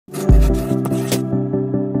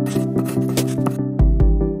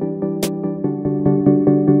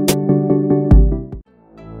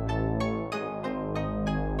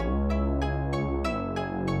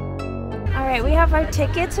our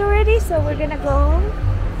tickets already, so we're gonna go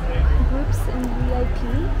groups and VIP.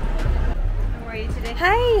 How are you today?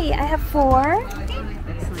 Hi, I have 4.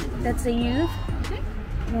 Excellent. That's a youth.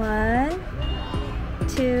 1,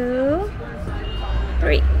 2,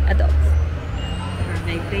 3 adults.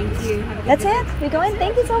 Perfect. Thank you. Have a good That's day. it. We're going.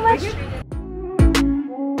 Thank you so much.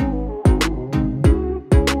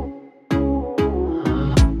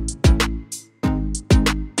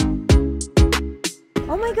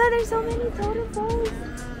 Oh my god, there's so many totem poles.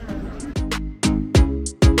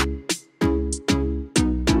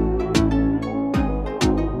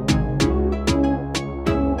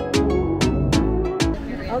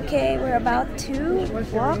 Okay, we're about to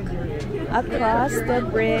walk across the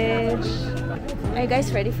bridge. Are you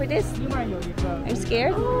guys ready for this? Are you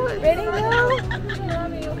scared? Ready? No?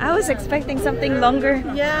 I was expecting something longer.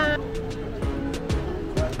 Yeah.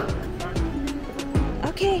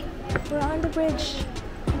 Okay, we're on the bridge.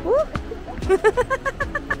 Woo!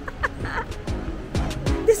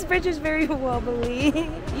 This bridge is very wobbly.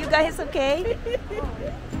 You guys okay?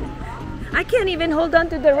 I can't even hold on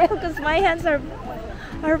to the rail because my hands are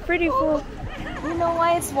pretty full. You know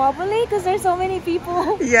why it's wobbly? Because there's so many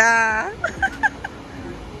people. Yeah.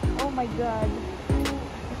 Oh my god.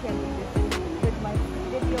 I can't do this with my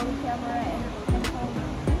video camera and phone.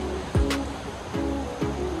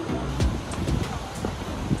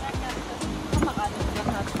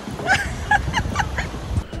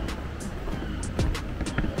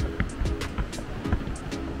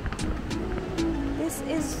 This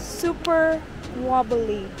is super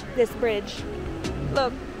wobbly, this bridge.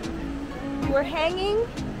 Look, we're hanging,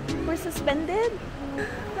 we're suspended.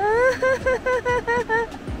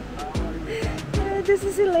 This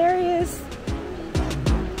is hilarious.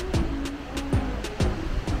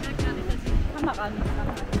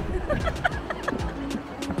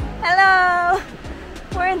 Hello!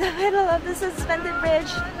 We're in the middle of the suspended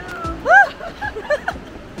bridge.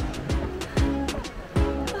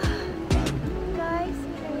 Guys,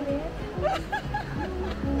 we made it.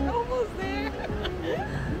 Almost there.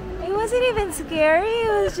 It wasn't even scary,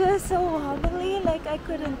 it was just so wobbly, like I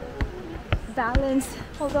couldn't balance,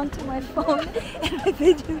 hold on to my phone and my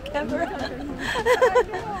video camera.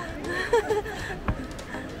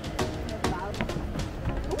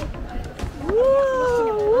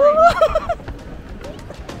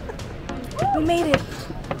 We made it.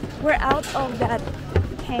 We're out of that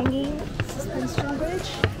hanging suspension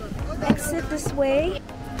bridge. Exit this way.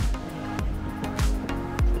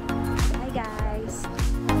 Hi guys.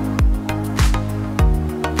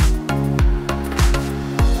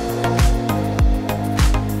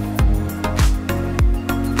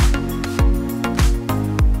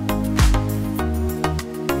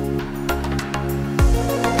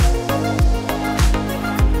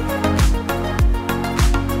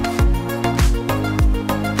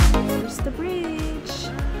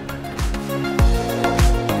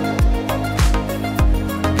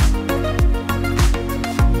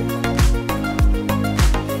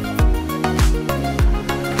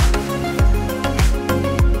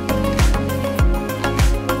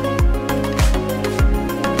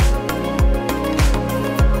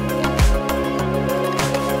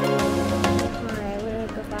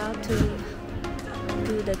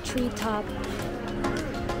 Treetop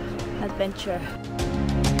adventure.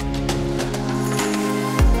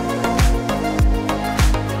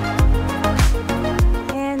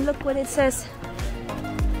 And look what it says.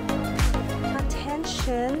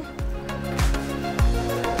 Attention,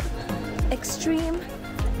 extreme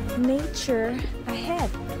nature ahead.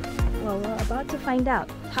 Well, we're about to find out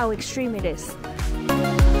how extreme it is.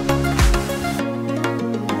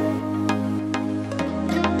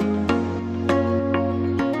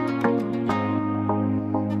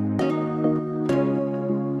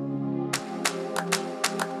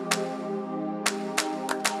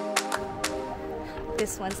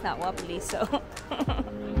 This one's not wobbly, so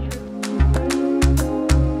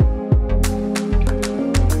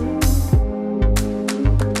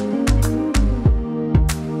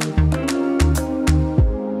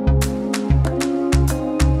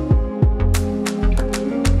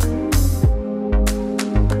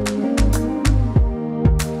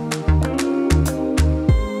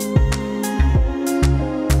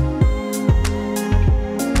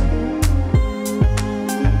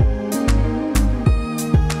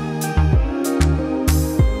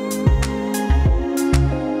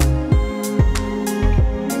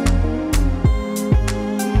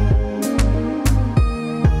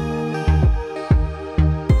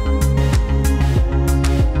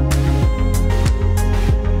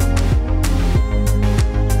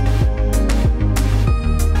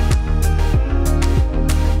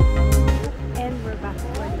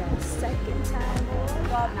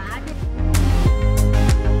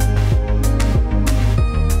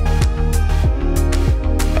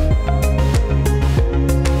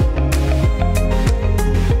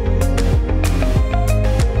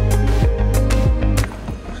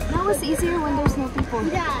Now it's easier when there's no people.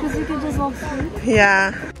 Because you can just walk through.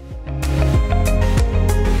 Yeah.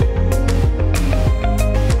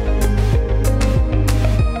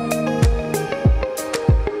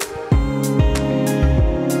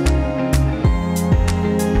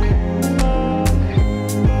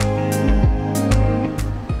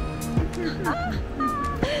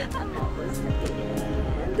 I'm almost at the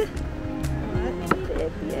end. I made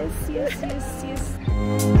it. Yes, yes, yes, yes.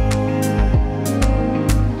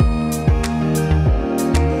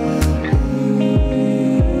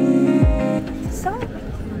 So,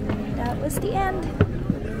 that was the end.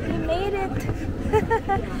 We made it.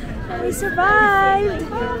 And we survived.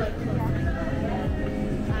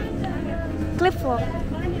 Cliffwalk.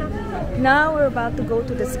 Now we're about to go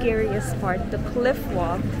to the scariest part, the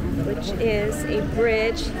Cliffwalk, which is a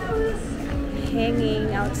bridge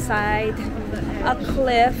hanging outside a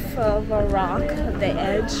cliff of a rock at the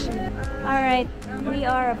edge. Alright, we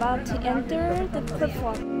are about to enter the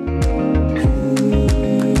Cliffwalk.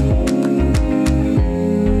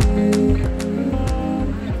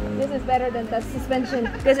 This is better than the suspension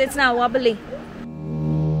because it's not wobbly.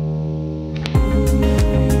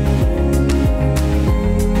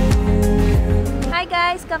 Hi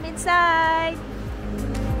guys, come inside.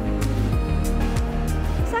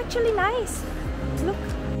 It's actually nice. Look.